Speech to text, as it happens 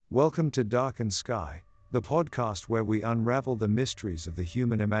Welcome to Darkened Sky, the podcast where we unravel the mysteries of the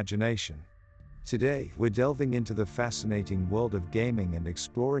human imagination. Today, we're delving into the fascinating world of gaming and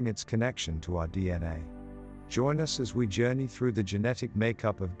exploring its connection to our DNA. Join us as we journey through the genetic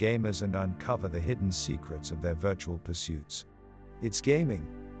makeup of gamers and uncover the hidden secrets of their virtual pursuits. It's gaming,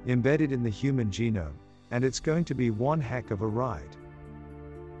 embedded in the human genome, and it's going to be one heck of a ride.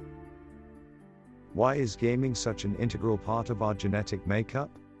 Why is gaming such an integral part of our genetic makeup?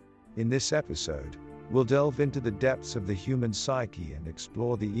 In this episode, we'll delve into the depths of the human psyche and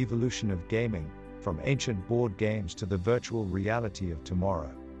explore the evolution of gaming, from ancient board games to the virtual reality of tomorrow.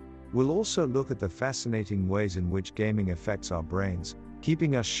 We'll also look at the fascinating ways in which gaming affects our brains,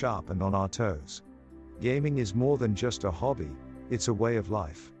 keeping us sharp and on our toes. Gaming is more than just a hobby, it's a way of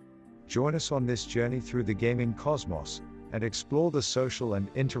life. Join us on this journey through the gaming cosmos, and explore the social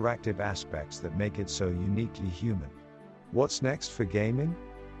and interactive aspects that make it so uniquely human. What's next for gaming?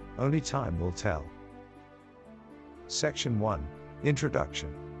 Only time will tell. Section 1.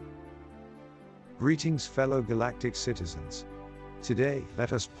 Introduction. Greetings, fellow galactic citizens. Today,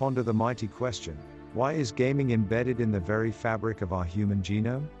 let us ponder the mighty question, why is gaming embedded in the very fabric of our human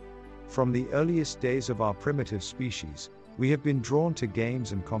genome? From the earliest days of our primitive species, we have been drawn to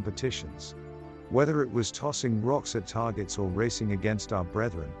games and competitions. Whether it was tossing rocks at targets or racing against our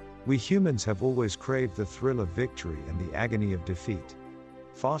brethren, we humans have always craved the thrill of victory and the agony of defeat.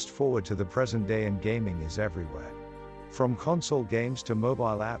 Fast forward to the present day and gaming is everywhere. From console games to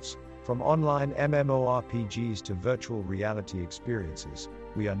mobile apps, from online MMORPGs to virtual reality experiences,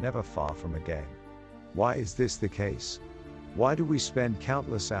 we are never far from a game. Why is this the case? Why do we spend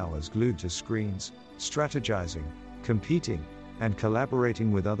countless hours glued to screens, strategizing, competing, and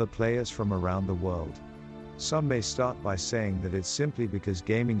collaborating with other players from around the world? Some may start by saying that it's simply because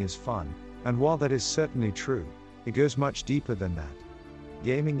gaming is fun, and while that is certainly true, it goes much deeper than that.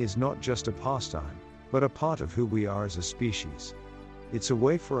 Gaming is not just a pastime, but a part of who we are as a species. It's a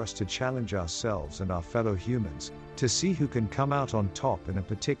way for us to challenge ourselves and our fellow humans, to see who can come out on top in a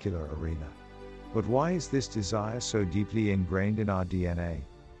particular arena. But why is this desire so deeply ingrained in our DNA?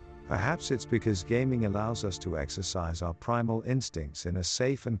 Perhaps it's because gaming allows us to exercise our primal instincts in a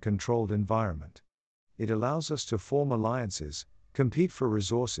safe and controlled environment. It allows us to form alliances, compete for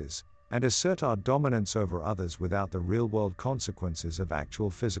resources, and assert our dominance over others without the real-world consequences of actual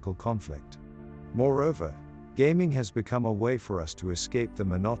physical conflict. Moreover, gaming has become a way for us to escape the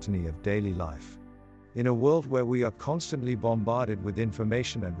monotony of daily life. In a world where we are constantly bombarded with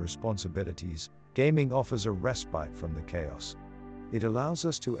information and responsibilities, gaming offers a respite from the chaos. It allows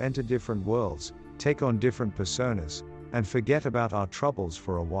us to enter different worlds, take on different personas, and forget about our troubles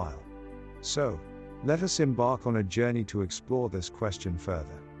for a while. So, let us embark on a journey to explore this question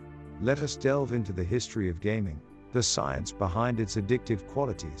further. Let us delve into the history of gaming, the science behind its addictive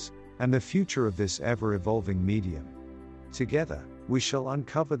qualities, and the future of this ever-evolving medium. Together, we shall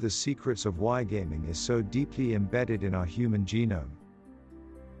uncover the secrets of why gaming is so deeply embedded in our human genome.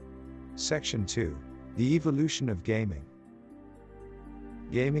 Section 2. The evolution of gaming.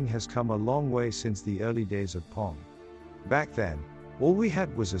 Gaming has come a long way since the early days of Pong. Back then, all we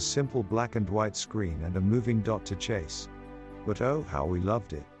had was a simple black and white screen and a moving dot to chase. But oh, how we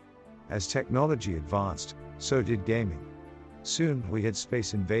loved it. As technology advanced, so did gaming. Soon, we had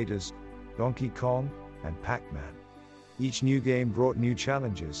Space Invaders, Donkey Kong, and Pac-Man. Each new game brought new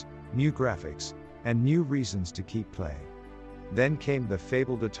challenges, new graphics, and new reasons to keep playing. Then came the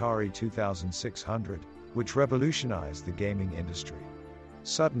fabled Atari 2600, which revolutionized the gaming industry.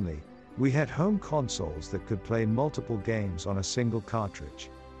 Suddenly, we had home consoles that could play multiple games on a single cartridge.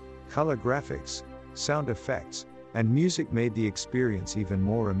 Color graphics, sound effects, and music made the experience even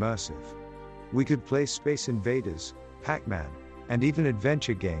more immersive. We could play Space Invaders, Pac-Man, and even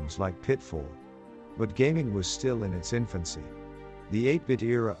adventure games like Pitfall. But gaming was still in its infancy. The 8-bit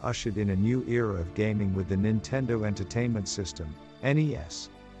era ushered in a new era of gaming with the Nintendo Entertainment System, NES.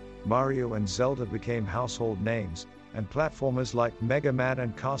 Mario and Zelda became household names, and platformers like Mega Man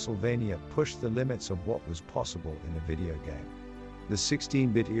and Castlevania pushed the limits of what was possible in a video game. The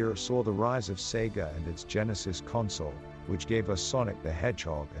 16-bit era saw the rise of Sega and its Genesis console, which gave us Sonic the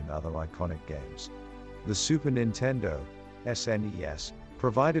Hedgehog and other iconic games. The Super Nintendo, SNES,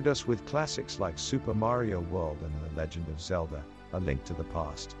 provided us with classics like Super Mario World and The Legend of Zelda, A Link to the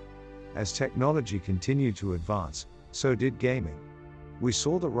Past. As technology continued to advance, so did gaming. We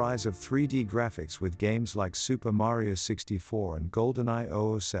saw the rise of 3D graphics with games like Super Mario 64 and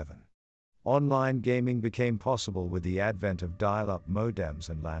GoldenEye 007. Online gaming became possible with the advent of dial-up modems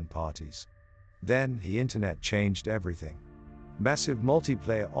and LAN parties. Then, the internet changed everything. Massive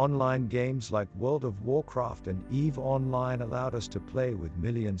multiplayer online games like World of Warcraft and EVE Online allowed us to play with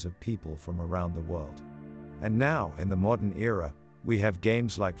millions of people from around the world. And now, in the modern era, we have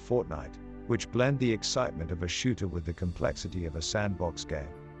games like Fortnite, which blend the excitement of a shooter with the complexity of a sandbox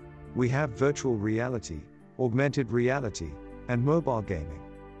game. We have virtual reality, augmented reality, and mobile gaming.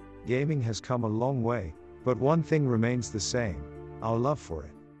 Gaming has come a long way, but one thing remains the same: our love for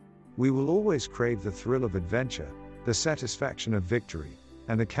it. We will always crave the thrill of adventure, the satisfaction of victory,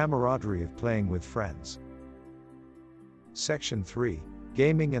 and the camaraderie of playing with friends. Section 3: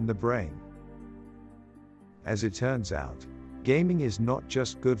 Gaming and the Brain. As it turns out, gaming is not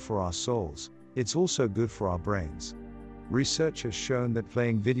just good for our souls, it's also good for our brains. Research has shown that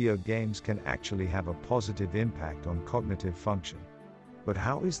playing video games can actually have a positive impact on cognitive function. But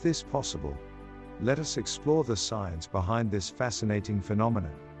how is this possible? Let us explore the science behind this fascinating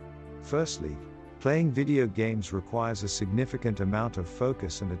phenomenon. Firstly, playing video games requires a significant amount of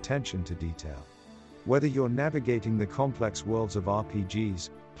focus and attention to detail. Whether you're navigating the complex worlds of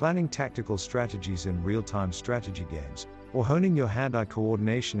RPGs, planning tactical strategies in real-time strategy games, or honing your hand-eye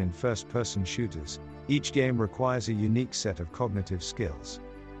coordination in first-person shooters, each game requires a unique set of cognitive skills.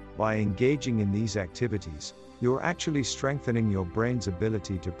 By engaging in these activities, you're actually strengthening your brain's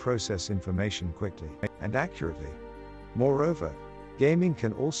ability to process information quickly and accurately. Moreover, gaming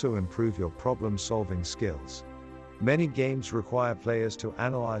can also improve your problem-solving skills. Many games require players to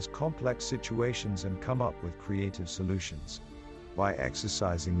analyze complex situations and come up with creative solutions. By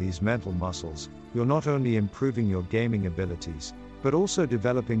exercising these mental muscles, you're not only improving your gaming abilities, but also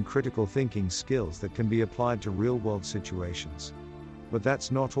developing critical thinking skills that can be applied to real-world situations. But that's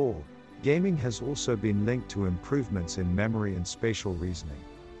not all. Gaming has also been linked to improvements in memory and spatial reasoning.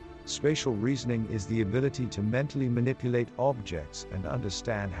 Spatial reasoning is the ability to mentally manipulate objects and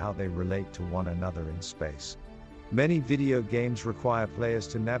understand how they relate to one another in space. Many video games require players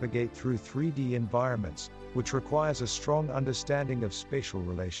to navigate through 3D environments, which requires a strong understanding of spatial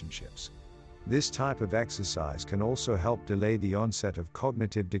relationships. This type of exercise can also help delay the onset of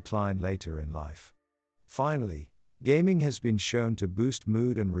cognitive decline later in life. Finally, gaming has been shown to boost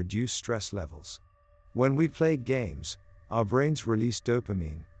mood and reduce stress levels. When we play games, our brains release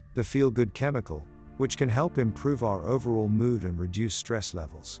dopamine, the feel-good chemical, which can help improve our overall mood and reduce stress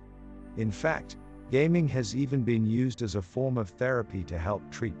levels. In fact, gaming has even been used as a form of therapy to help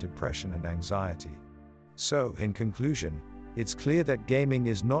treat depression and anxiety. So, in conclusion, it's clear that gaming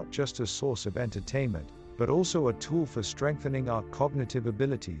is not just a source of entertainment, but also a tool for strengthening our cognitive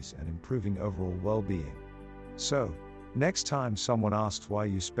abilities and improving overall well-being. So, next time someone asks why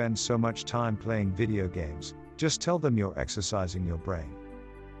you spend so much time playing video games, just tell them you're exercising your brain.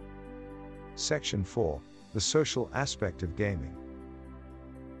 Section 4: The social aspect of gaming.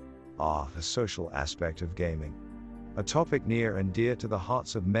 The social aspect of gaming. A topic near and dear to the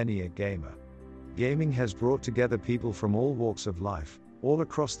hearts of many a gamer. Gaming has brought together people from all walks of life, all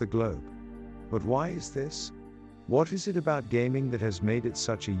across the globe. But why is this? What is it about gaming that has made it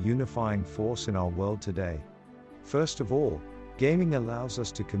such a unifying force in our world today? First of all, gaming allows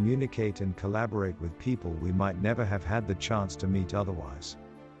us to communicate and collaborate with people we might never have had the chance to meet otherwise.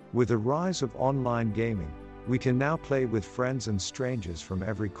 With the rise of online gaming, we can now play with friends and strangers from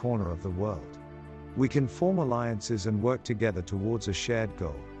every corner of the world. We can form alliances and work together towards a shared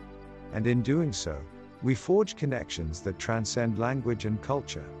goal. And in doing so, we forge connections that transcend language and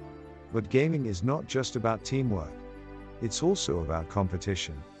culture. But gaming is not just about teamwork. It's also about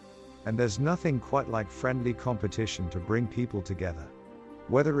competition. And there's nothing quite like friendly competition to bring people together.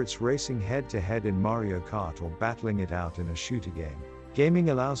 Whether it's racing head-to-head in Mario Kart or battling it out in a shooter game, gaming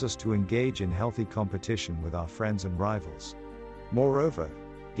allows us to engage in healthy competition with our friends and rivals. Moreover,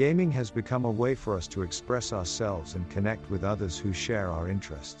 gaming has become a way for us to express ourselves and connect with others who share our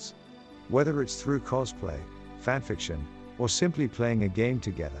interests. Whether it's through cosplay, fanfiction, or simply playing a game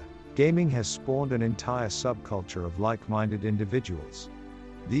together, gaming has spawned an entire subculture of like-minded individuals.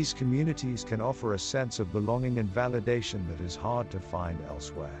 These communities can offer a sense of belonging and validation that is hard to find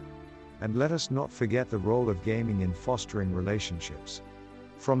elsewhere. And let us not forget the role of gaming in fostering relationships.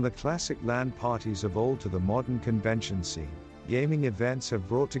 From the classic LAN parties of old to the modern convention scene, gaming events have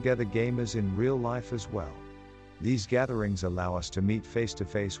brought together gamers in real life as well. These gatherings allow us to meet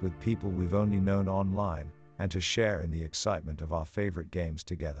face-to-face with people we've only known online, and to share in the excitement of our favorite games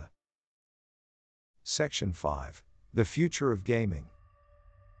together. Section 5: The future of gaming.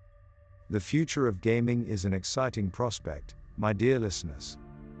 The future of gaming is an exciting prospect, my dear listeners.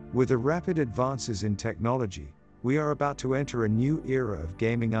 With the rapid advances in technology, we are about to enter a new era of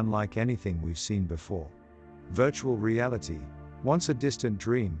gaming unlike anything we've seen before. Virtual reality, once a distant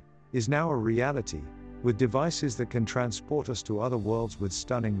dream, is now a reality, with devices that can transport us to other worlds with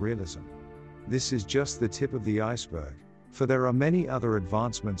stunning realism. This is just the tip of the iceberg, for there are many other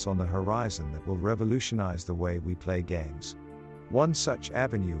advancements on the horizon that will revolutionize the way we play games. One such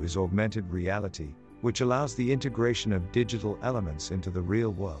avenue is augmented reality, which allows the integration of digital elements into the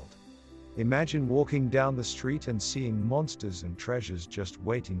real world. Imagine walking down the street and seeing monsters and treasures just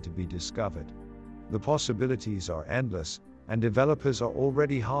waiting to be discovered. The possibilities are endless, and developers are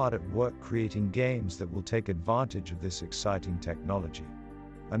already hard at work creating games that will take advantage of this exciting technology.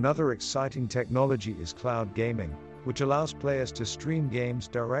 Another exciting technology is cloud gaming, which allows players to stream games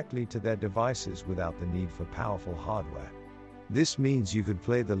directly to their devices without the need for powerful hardware. This means you could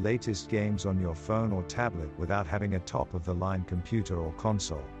play the latest games on your phone or tablet without having a top-of-the-line computer or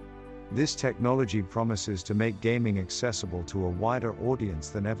console. This technology promises to make gaming accessible to a wider audience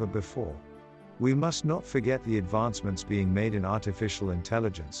than ever before. We must not forget the advancements being made in artificial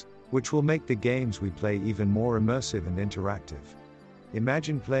intelligence, which will make the games we play even more immersive and interactive.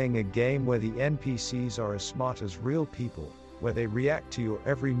 Imagine playing a game where the NPCs are as smart as real people, where they react to your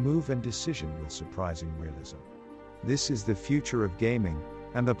every move and decision with surprising realism. This is the future of gaming,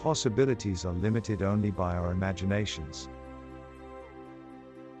 and the possibilities are limited only by our imaginations.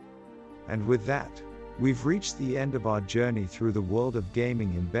 And with that, we've reached the end of our journey through the world of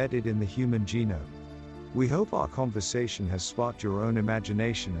gaming embedded in the human genome. We hope our conversation has sparked your own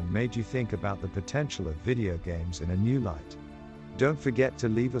imagination and made you think about the potential of video games in a new light. Don't forget to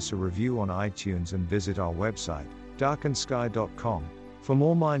leave us a review on iTunes and visit our website, darkensky.com, for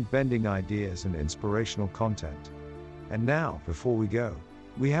more mind-bending ideas and inspirational content. And now, before we go,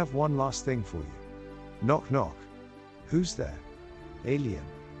 we have one last thing for you. Knock knock. Who's there? Alien.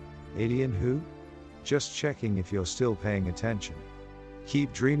 Alien who? Just checking if you're still paying attention.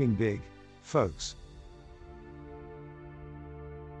 Keep dreaming big, folks.